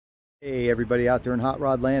Hey everybody out there in Hot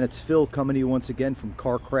Rod Land, it's Phil coming to you once again from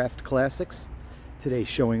Carcraft Classics. Today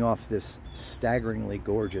showing off this staggeringly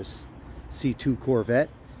gorgeous C2 Corvette.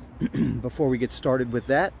 Before we get started with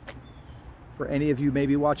that, for any of you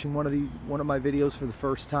maybe watching one of my videos for the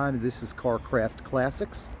first time, this is Carcraft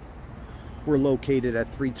Classics. We're located at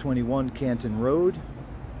 321 Canton Road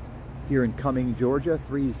here in Cumming, Georgia,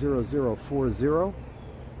 30040.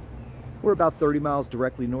 We're about 30 miles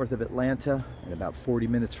directly north of Atlanta and about 40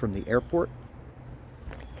 minutes from the airport.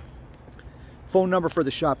 Phone number for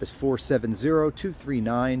the shop is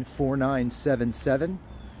 470-239-4977.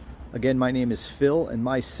 Again, my name is Phil and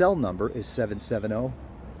my cell number is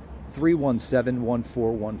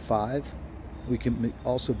 770-317-1415. We can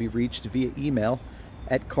also be reached via email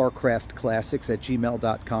at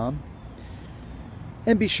carcraftclassics@gmail.com.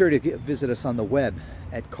 And be sure to visit us on the web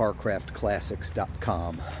at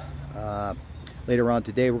carcraftclassics.com. Later on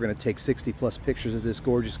today, we're going to take 60 plus pictures of this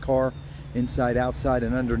gorgeous car, inside, outside,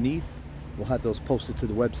 and underneath. We'll have those posted to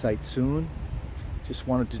the website soon. Just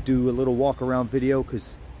wanted to do a little walk around video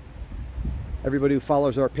because everybody who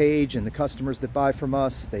follows our page and the customers that buy from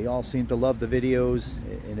us, they all seem to love the videos.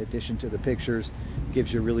 In addition to the pictures,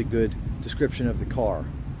 gives you a really good description of the car.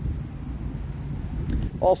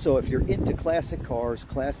 Also, if you're into classic cars,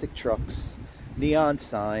 classic trucks, neon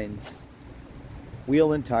signs,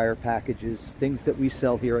 wheel and tire packages, things that we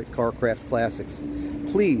sell here at Carcraft Classics,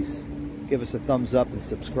 please give us a thumbs up and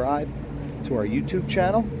subscribe to our YouTube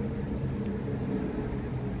channel.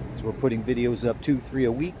 So we're putting videos up 2-3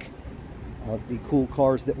 a week of the cool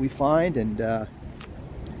cars that we find. And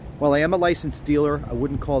while I am a licensed dealer, I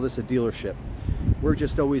wouldn't call this a dealership. We're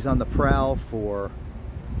just always on the prowl for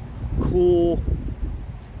cool,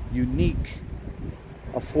 unique,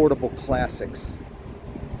 affordable classics.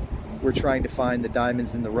 We're trying to find the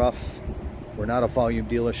diamonds in the rough. We're not a volume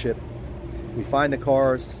dealership. We find the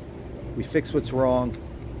cars, we fix what's wrong,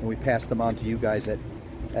 and we pass them on to you guys at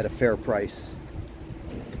a fair price.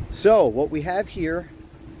 So what we have here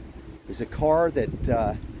is a car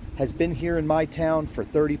that has been here in my town for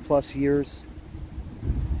 30 plus years.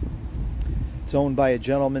 It's owned by a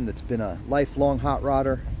gentleman that's been a lifelong hot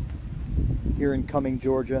rodder here in Cumming,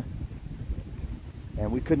 Georgia,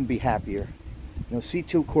 and we couldn't be happier. You know,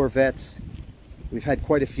 C2 Corvettes, we've had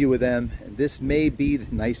quite a few of them, and this may be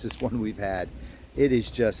the nicest one we've had. It is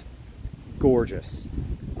just gorgeous.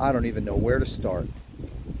 I don't even know where to start.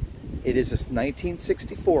 It is a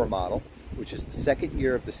 1964 model, which is the second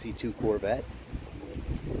year of the C2 Corvette.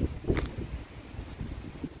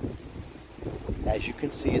 As you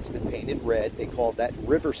can see, it's been painted red. They called that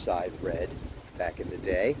Riverside red back in the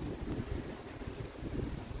day.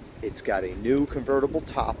 It's got a new convertible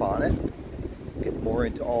top on it. We'll get more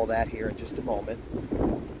into all that here in just a moment.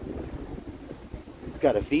 It's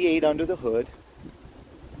got a V8 under the hood.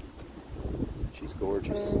 She's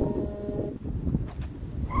gorgeous.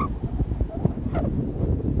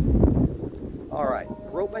 Alright, I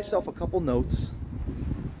wrote myself a couple notes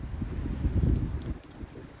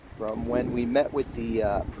from when we met with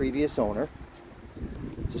the previous owner.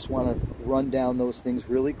 Just want to run down those things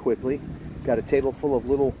really quickly. Got a table full of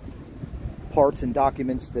little parts and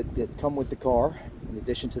documents that come with the car, in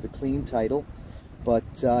addition to the clean title. But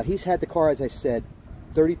he's had the car, as I said,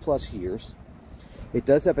 30 plus years. It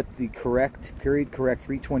does have the correct, period correct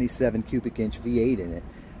 327 cubic inch V8 in it.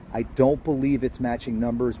 I don't believe it's matching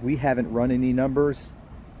numbers. We haven't run any numbers,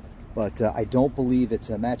 but I don't believe it's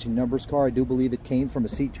a matching numbers car. I do believe it came from a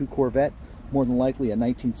C2 Corvette, more than likely a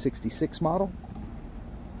 1966 model.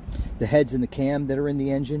 The heads and the cam that are in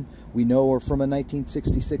the engine, we know are from a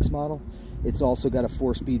 1966 model. It's also got a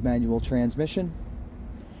 4-speed manual transmission.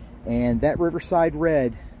 And that Riverside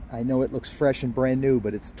red, I know it looks fresh and brand new,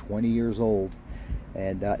 but it's 20 years old.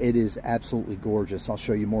 And it is absolutely gorgeous. I'll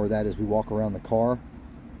show you more of that as we walk around the car.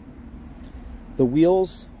 The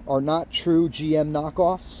wheels are not true GM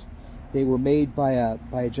knockoffs. They were made by a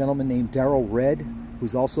gentleman named Darryl Red,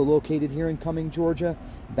 who's also located here in Cumming, Georgia.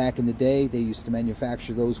 Back in the day, they used to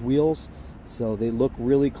manufacture those wheels. So they look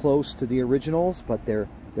really close to the originals, but they're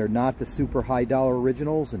not the super high dollar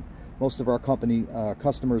originals, and most of our company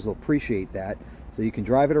customers will appreciate that. So you can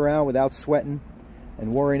drive it around without sweating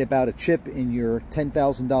and worrying about a chip in your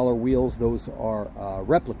 $10,000 wheels. Those are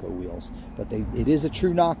replica wheels, but it is a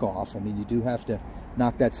true knockoff. I mean, you do have to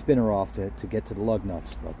knock that spinner off to get to the lug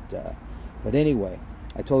nuts. But anyway,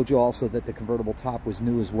 I told you also that the convertible top was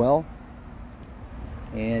new as well.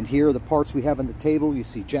 And here are the parts we have on the table. You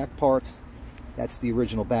see jack parts. That's the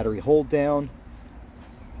original battery hold down.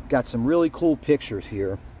 Got some really cool pictures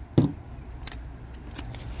here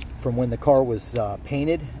from when the car was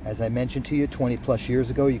painted, as I mentioned to you, 20 plus years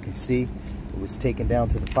ago. You can see It was taken down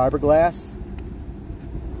to the fiberglass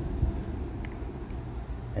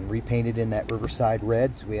and repainted in that Riverside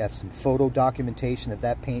red. So we have some photo documentation of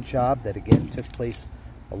that paint job that again took place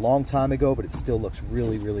a long time ago, but it still looks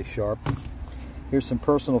really, really sharp. Here's some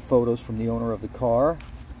personal photos from the owner of the car,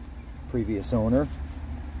 previous owner.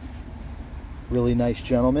 Really nice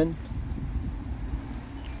gentleman.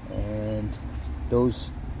 And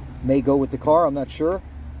those may go with the car, I'm not sure.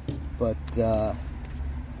 But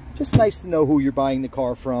just nice to know who you're buying the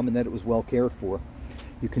car from and that it was well cared for.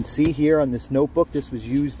 You can see here on this notebook, this was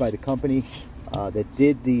used by the company that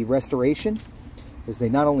did the restoration, because they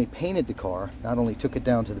not only painted the car, not only took it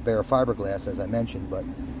down to the bare fiberglass, as I mentioned, but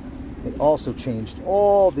they also changed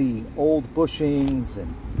all the old bushings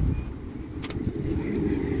and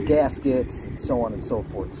gaskets and so on and so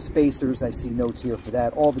forth. Spacers, I see notes here for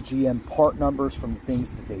that. All the GM part numbers from the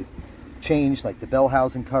things that they've changed, like the bell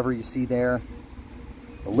housing cover you see there,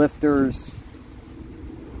 the lifters,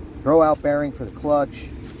 throw-out bearing for the clutch,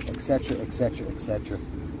 etc., etc., etc.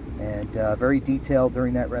 And very detailed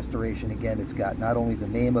during that restoration. Again, it's got not only the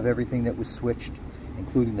name of everything that was switched,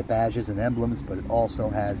 including the badges and emblems, but it also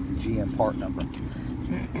has the GM part number.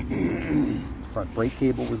 Front brake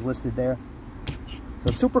cable was listed there.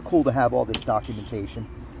 So super cool to have all this documentation.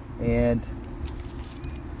 And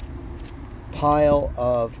pile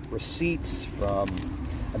of receipts from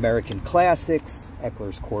American Classics,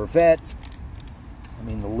 Eckler's Corvette. I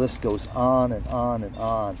mean, the list goes on and on and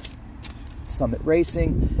on. Summit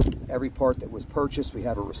Racing, every part that was purchased we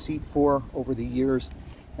have a receipt for over the years.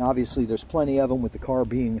 Now, obviously there's plenty of them with the car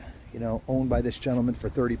being, you know, owned by this gentleman for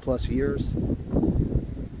 30 plus years.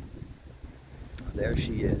 There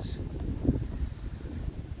she is.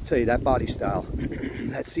 I'll tell you, that body style,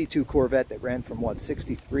 that C2 Corvette that ran from what,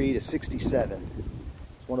 63 to 67.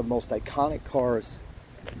 It's one of the most iconic cars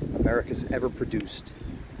America's ever produced.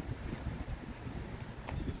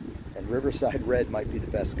 And Riverside red might be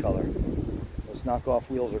the best color. Those knockoff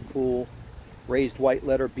wheels are cool. Raised white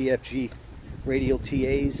letter BFG radial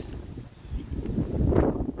TAs.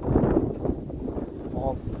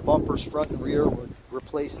 All the bumpers front and rear were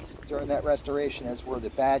replaced during that restoration, as were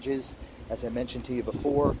the badges, as I mentioned to you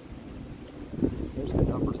before. There's the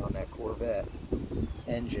numbers on that Corvette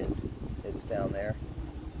engine. It's down there.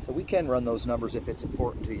 So we can run those numbers if it's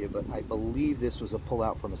important to you, but I believe this was a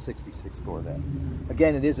pullout from a 66 Corvette.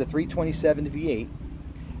 Again, it is a 327 V8.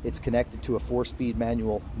 It's connected to a 4-speed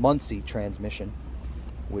manual Muncie transmission,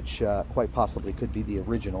 which quite possibly could be the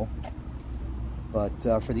original. But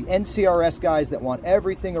for the NCRS guys that want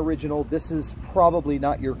everything original, this is probably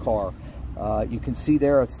not your car. You can see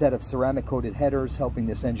there a set of ceramic coated headers helping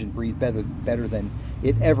this engine breathe better than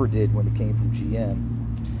it ever did when it came from GM.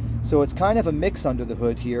 So it's kind of a mix under the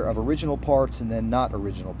hood here of original parts and then not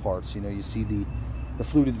original parts. You know, you see the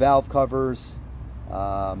fluted valve covers.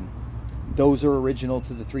 Those are original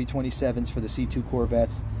to the 327s for the C2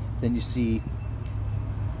 Corvettes. Then you see,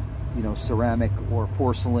 you know, ceramic or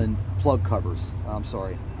porcelain plug covers. I'm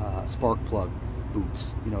sorry, spark plug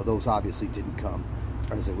boots. You know, those obviously didn't come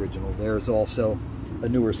as original. There's also a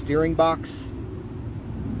newer steering box.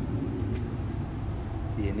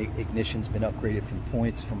 The ignition's been upgraded from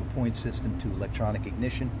a point system to electronic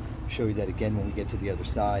ignition. I'll show you that again when we get to the other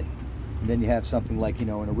side. And then you have something like, you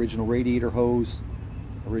know, an original radiator hose,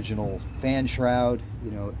 original fan shroud.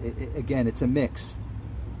 You know, again, it's a mix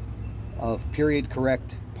of period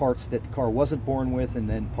correct parts that the car wasn't born with and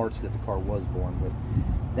then parts that the car was born with.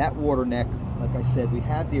 That water neck, like I said, we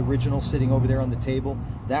have the original sitting over there on the table.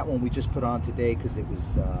 That one we just put on today because it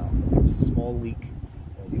was there was a small leak.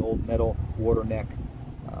 You know, the old metal water neck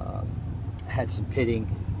had some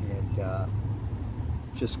pitting and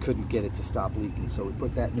just couldn't get it to stop leaking. So we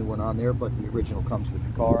put that new one on there, but the original comes with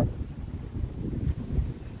the car.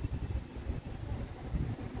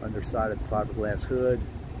 Underside of the fiberglass hood.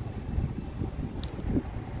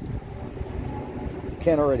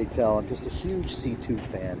 Can't already tell, I'm just a huge C2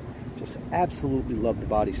 fan. Just absolutely love the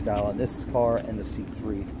body style on this car and the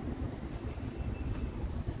C3.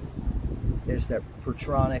 There's that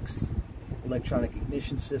Pertronics electronic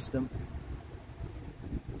ignition system.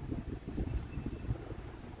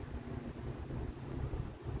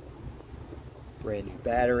 Brand new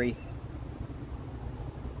battery.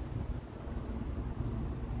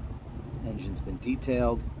 Engine's been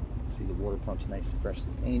detailed. See the water pump's nice and freshly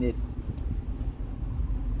painted.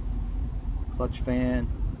 Clutch fan,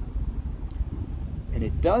 and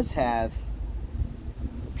it does have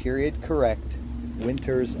period correct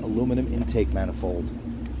Winters aluminum intake manifold.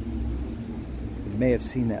 You may have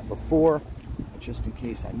seen that before, but just in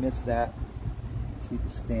case I missed that, you can see the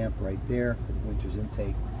stamp right there for the Winters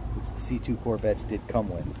intake, which the C2 Corvettes did come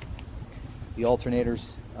with. The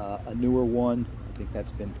alternator's a newer one. I think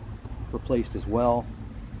that's been replaced as well.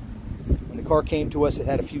 When the car came to us, it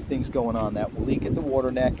had a few things going on. That leak at the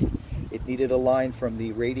water neck. It needed a line from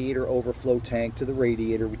the radiator overflow tank to the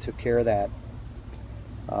radiator. We took care of that.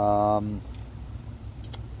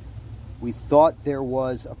 We thought there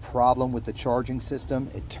was a problem with the charging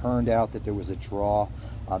system. It turned out that there was a draw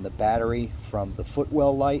on the battery from the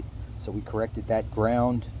footwell light, so we corrected that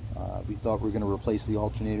ground. We thought we were going to replace the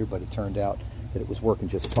alternator, but it turned out that it was working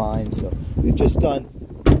just fine. So we've just done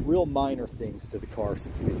real minor things to the car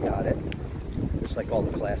since we've got it, just like all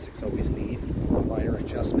the classics always need, minor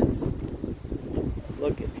adjustments.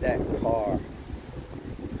 Look at that car.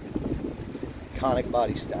 Iconic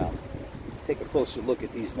body style. Let's take a closer look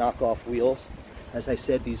at these knockoff wheels. As I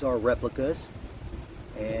said, these are replicas,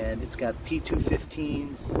 and it's got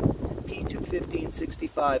P215s, P215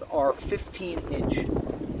 65R 15-inch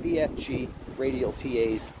BFG radial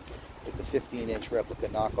TAs with the 15-inch replica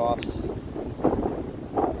knockoffs.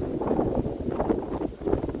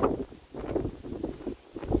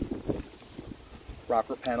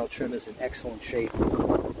 Rocker panel trim is in excellent shape.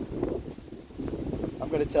 I'm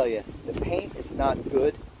going to tell you, the paint is not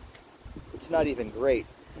good. It's not even great.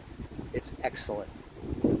 It's excellent.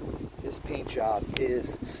 This paint job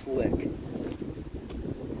is slick.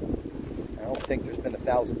 I don't think there's been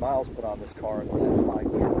 1,000 miles put on this car in the last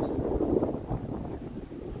 5 years.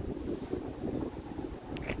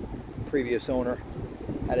 Previous owner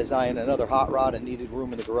had his eye on another hot rod and needed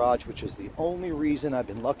room in the garage, which is the only reason I've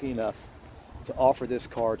been lucky enough to offer this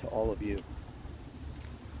car to all of you.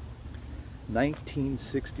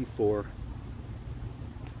 1964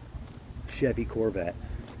 Chevy Corvette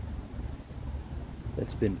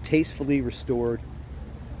that's been tastefully restored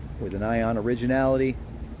with an eye on originality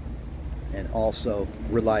and also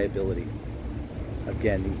reliability.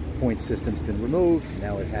 Again, the point system's been removed.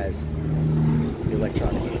 Now it has the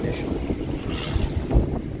electronic ignition.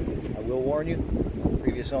 I will warn you,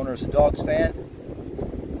 previous owner is a Dogs fan,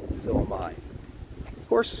 so am I. Of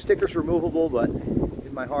course, the sticker's removable, but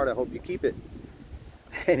in my heart, I hope you keep it.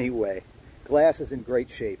 Anyway, glass is in great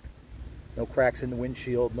shape. No cracks in the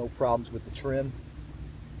windshield, no problems with the trim.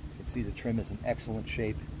 You can see the trim is in excellent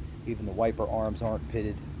shape. Even the wiper arms aren't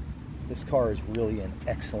pitted. This car is really in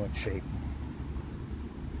excellent shape.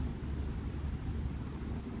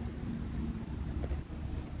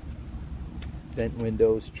 Vent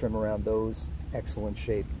windows, trim around those, excellent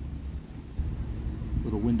shape.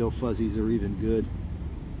 Little window fuzzies are even good.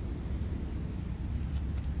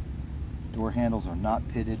 Door handles are not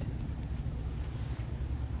pitted.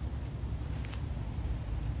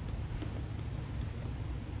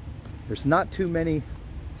 There's not too many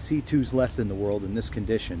C2s left in the world in this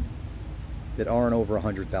condition that aren't over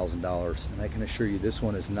 $100,000, and I can assure you this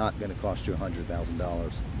one is not going to cost you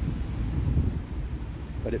 $100,000.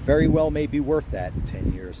 But it very well may be worth that in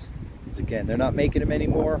 10 years. Because again, they're not making them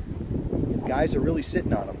anymore. And guys are really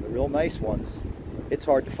sitting on them. The real nice ones, it's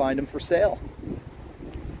hard to find them for sale.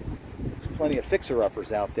 There's plenty of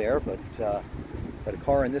fixer-uppers out there, but a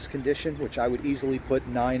car in this condition, which I would easily put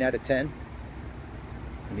 9 out of 10.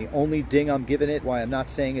 And the only ding I'm giving it, why I'm not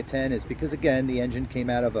saying a 10, is because again, the engine came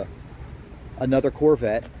out of another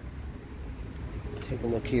Corvette. Take a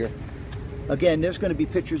look here. Again, there's going to be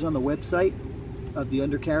pictures on the website of the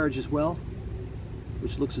undercarriage as well,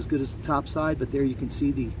 which looks as good as the top side, but there you can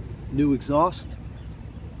see the new exhaust.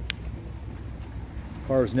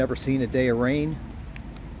 Car has never seen a day of rain.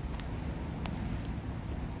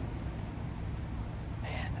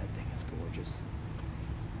 Man, that thing is gorgeous.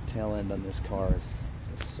 Tail end on this car is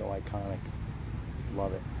so iconic. Just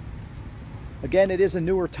love it. Again, it is a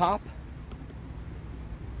newer top,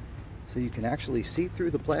 so you can actually see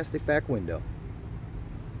through the plastic back window.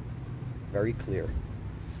 Very clear.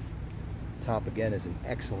 Top again is in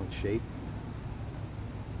excellent shape.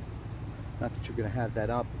 Not that you're going to have that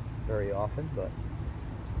up very often, but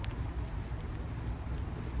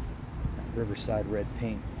that Riverside red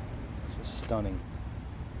paint is just stunning.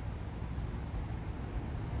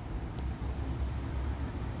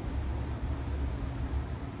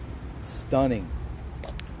 Stunning.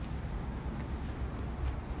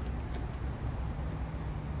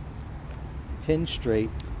 Pin straight,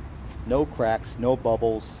 no cracks, no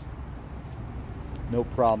bubbles, no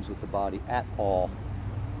problems with the body at all.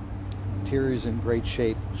 Interior's in great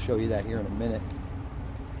shape. I'll show you that here in a minute.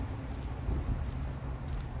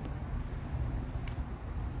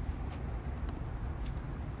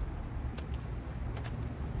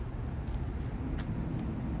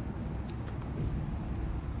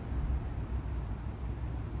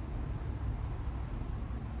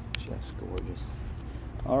 Just gorgeous.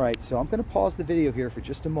 All right, so I'm going to pause the video here for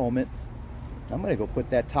just a moment I'm going to go put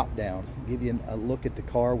that top down, give you a look at the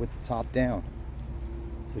car with the top down.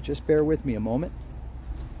 So just bear with me a moment.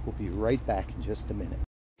 We'll be right back in just a minute.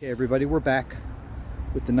 Okay, everybody, we're back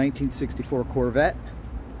with the 1964 Corvette.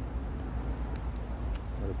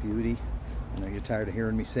 What a beauty. I know you're tired of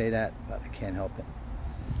hearing me say that, but I can't help it.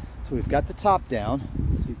 So we've got the top down,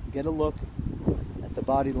 so you can get a look at the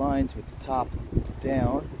body lines with the top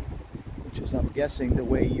down, which is, I'm guessing, the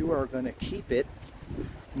way you are going to keep it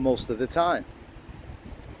most of the time.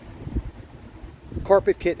 The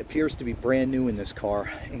carpet kit appears to be brand new in this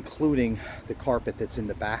car, including the carpet that's in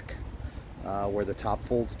the back, where the top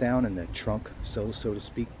folds down in the trunk, so to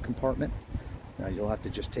speak, compartment. Now you'll have to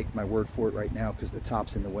just take my word for it right now because the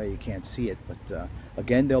top's in the way, you can't see it. But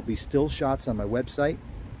again, there'll be still shots on my website,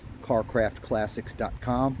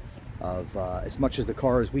 carcraftclassics.com, of as much of the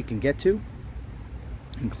car as we can get to,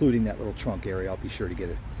 including that little trunk area. I'll be sure to get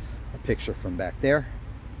a picture from back there.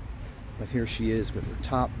 But here she is with her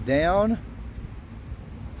top down.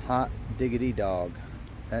 Hot diggity dog.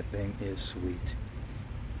 That thing is sweet.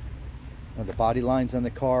 Now the body lines on the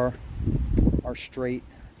car are straight.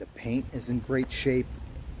 The paint is in great shape.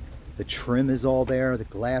 The trim is all there. The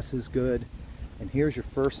glass is good. And here's your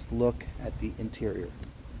first look at the interior.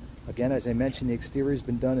 Again, as I mentioned, the exterior has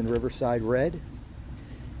been done in Riverside Red.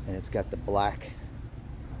 And it's got the black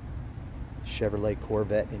Chevrolet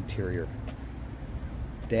Corvette interior.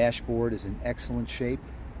 Dashboard is in excellent shape.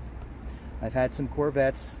 I've had some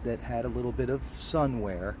Corvettes that had a little bit of sun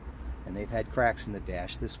wear and they've had cracks in the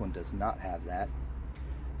dash. This one does not have that.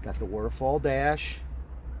 It's got the waterfall dash.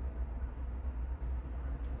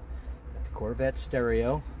 Got the Corvette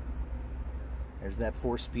stereo. There's that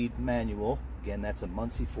 4-speed manual. Again, that's a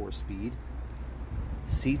Muncie 4-speed.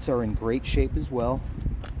 Seats are in great shape as well.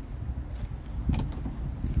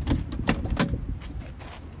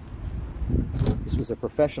 This was a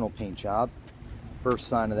professional paint job. First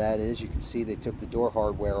sign of that is you can see they took the door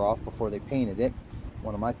hardware off before they painted it.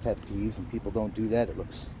 One of my pet peeves, and people don't do that. It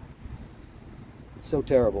looks so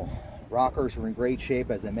terrible. Rockers are in great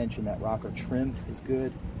shape. As I mentioned, that rocker trim is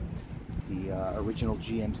good. The original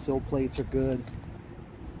GM sill plates are good.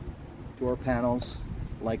 Door panels,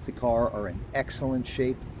 like the car, are in excellent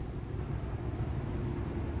shape.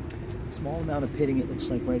 Small amount of pitting, it looks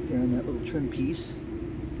like, right there in that little trim piece.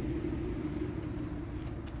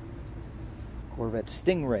 Corvette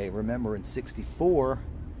Stingray, remember in 64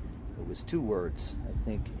 it was 2 words. I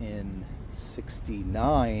think in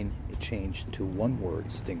 69 it changed to 1 word,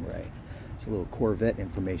 Stingray. It's a little Corvette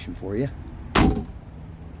information for you.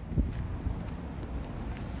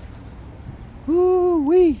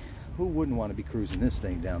 Woo-wee! Who wouldn't want to be cruising this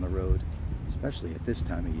thing down the road, especially at this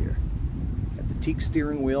time of year? Got the teak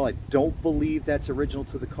steering wheel. I don't believe that's original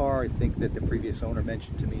to the car. I think that the previous owner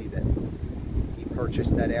mentioned to me that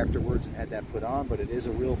purchased that afterwards and had that put on, but it is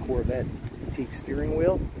a real Corvette teak steering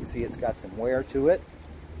wheel. You can see it's got some wear to it.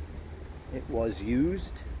 It was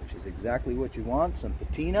used, which is exactly what you want, some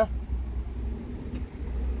patina.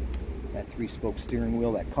 That 3-spoke steering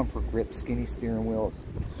wheel, that comfort grip skinny steering wheel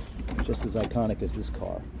is just as iconic as this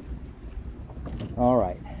car. All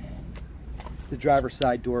right, the driver's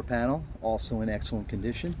side door panel, also in excellent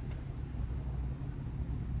condition.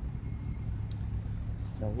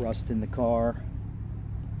 No rust in the car.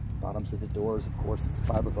 Bottoms of the doors, of course, it's a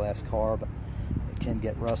fiberglass car, but it can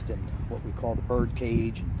get rust in what we call the bird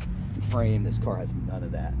cage and frame. This car has none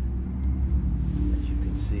of that. As you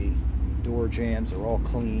can see, the door jambs are all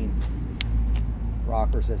clean.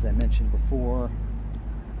 Rockers, as I mentioned before.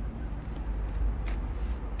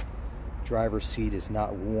 Driver's seat is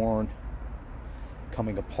not worn,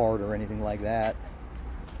 coming apart or anything like that.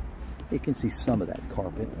 You can see some of that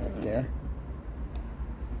carpet right there.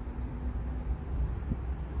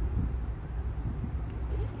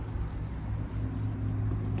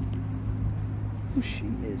 She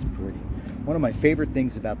is pretty. One of my favorite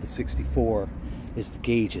things about the 64 is the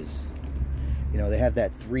gauges. You know, they have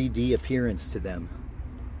that 3D appearance to them.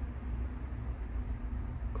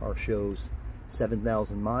 Car shows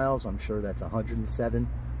 7,000 miles. I'm sure that's 107.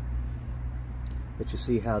 But you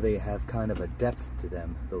see how they have kind of a depth to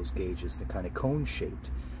them, those gauges. They're kind of cone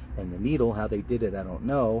shaped. And the needle, how they did it, I don't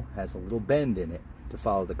know, has a little bend in it to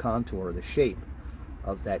follow the contour or the shape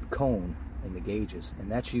of that cone in the gauges.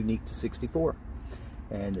 And that's unique to 64.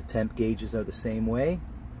 And the temp gauges are the same way,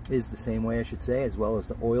 I should say, as well as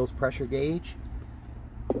the oils pressure gauge.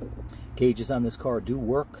 Gauges on this car do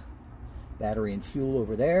work. Battery and fuel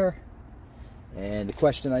over there. And the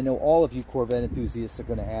question I know all of you Corvette enthusiasts are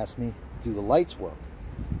going to ask me, do the lights work?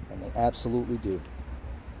 And they absolutely do.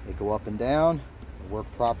 They go up and down, they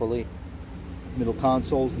work properly. Middle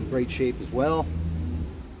console's in great shape as well.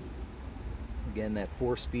 Again, that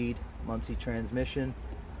 4-speed Muncie transmission.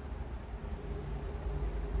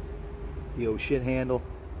 The oh shit handle,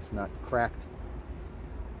 it's not cracked.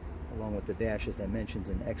 Along with the dash, as I mentioned, is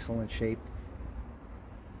in excellent shape.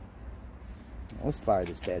 Let's fire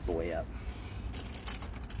this bad boy up.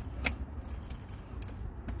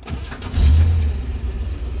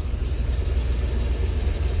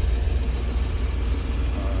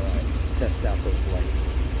 Alright, let's test out those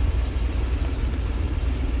lights.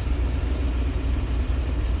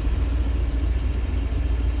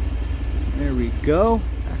 There we go.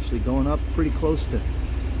 Actually going up pretty close to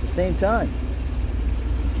the same time,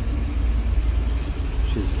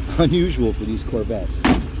 which is unusual for these Corvettes.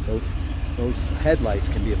 Those headlights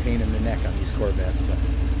can be a pain in the neck on these Corvettes, but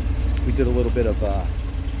we did a little bit of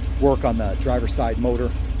work on the driver's side motor.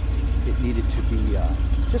 It needed to be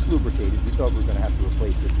just lubricated. We thought we were going to have to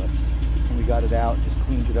replace it, but when we got it out, just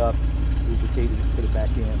cleaned it up, lubricated it, put it back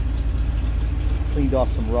in, cleaned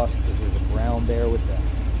off some rust because there's a ground there with the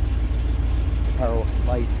power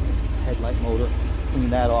light and headlight motor.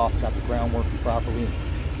 Cleaned that off, got the ground working properly, and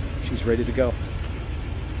she's ready to go.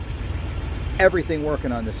 Everything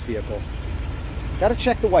working on this vehicle. Got to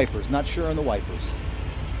check the wipers, not sure on the wipers.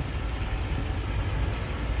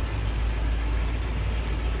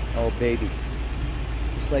 Oh baby,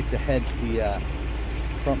 just like the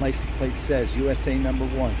front license plate says, USA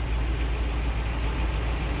 #1.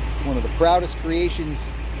 One of the proudest creations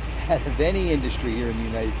of any industry here in the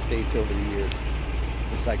United States over the years.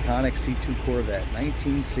 This iconic C2 Corvette,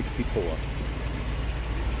 1964.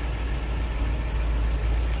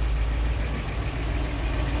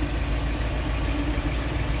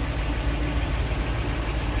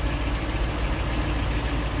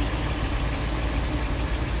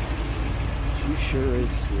 She sure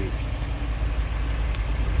is sweet.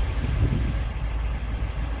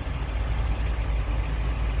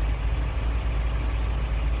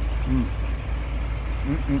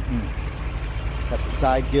 Got the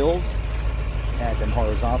side gills, had them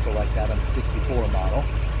horizontal like that on the 64 model.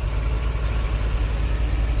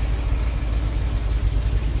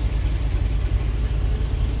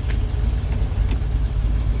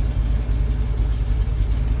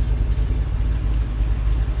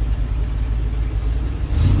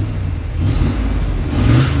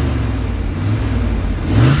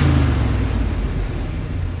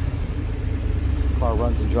 Car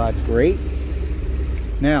runs and drives great.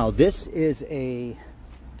 Now, this is a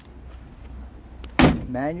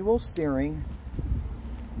manual steering,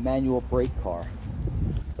 manual brake car,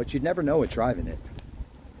 but you'd never know it driving it.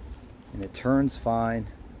 And it turns fine.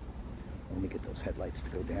 Let me get those headlights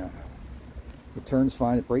to go down. It turns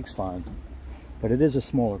fine, it brakes fine, but it is a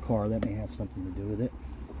smaller car. That may have something to do with it.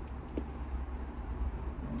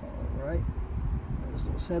 All right, there's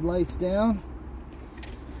those headlights down.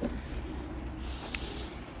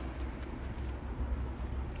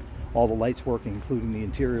 All the lights working, including the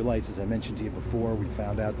interior lights. As I mentioned to you before, we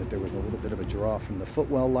found out that there was a little bit of a draw from the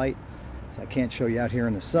footwell light, so I can't show you out here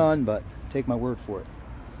in the sun, but take my word for it,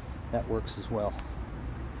 that works as well.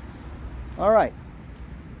 All right,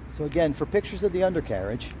 so again, for pictures of the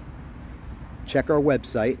undercarriage, check our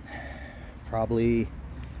website. Probably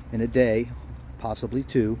in a day, possibly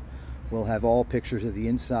 2, we'll have all pictures of the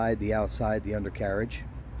inside, the outside, the undercarriage,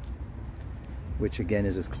 which again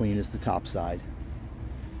is as clean as the top side.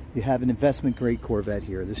 You have an investment grade Corvette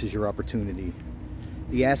here. This is your opportunity.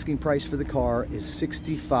 The asking price for the car is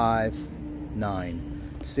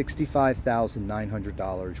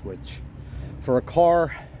 $65,900, which for a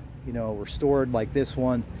car, you know, restored like this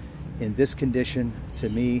one in this condition, to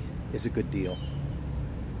me is a good deal.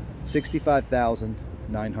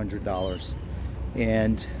 $65,900.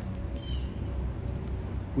 And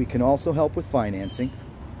we can also help with financing.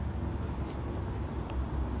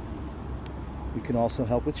 We can also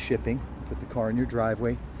help with shipping. Put the car in your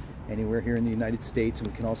driveway anywhere here in the United States, and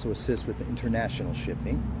we can also assist with international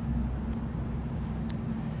shipping.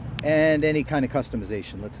 And any kind of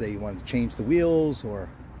customization. Let's say you want to change the wheels or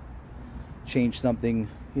change something,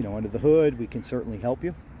 you know, under the hood, we can certainly help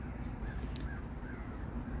you.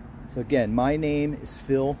 So again, my name is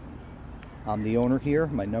Phil. I'm the owner here.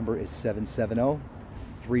 My number is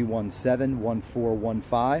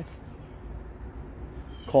 770-317-1415.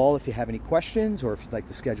 Call if you have any questions, or if you'd like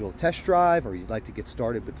to schedule a test drive, or you'd like to get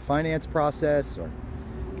started with the finance process, or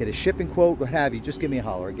get a shipping quote, what have you. Just give me a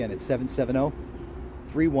holler. Again, it's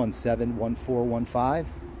 770-317-1415.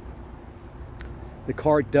 The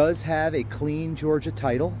car does have a clean Georgia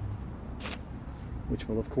title, which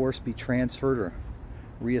will of course be transferred or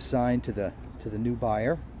reassigned to the new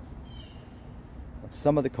buyer. But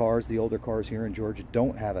some of the cars, the older cars here in Georgia,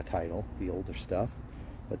 don't have a title, the older stuff.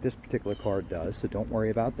 but this particular car does, so don't worry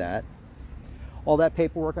about that. All that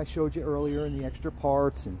paperwork I showed you earlier, and the extra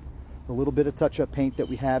parts and the little bit of touch-up paint that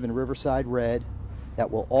we have in Riverside Red, that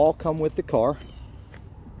will all come with the car.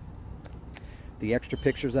 The extra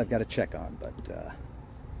pictures I've got to check on, but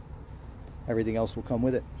everything else will come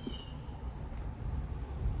with it.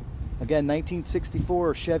 Again,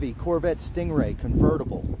 1964 Chevy Corvette Stingray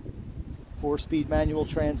Convertible. 4-speed manual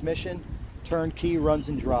transmission, turnkey, runs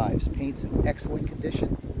and drives. Paint's in excellent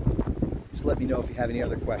condition. Just let me know if you have any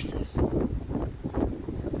other questions.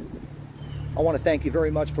 I want to thank you very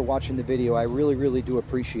much for watching the video. I really do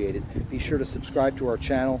appreciate it. Be sure to subscribe to our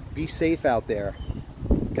channel. Be safe out there.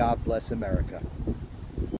 God bless America.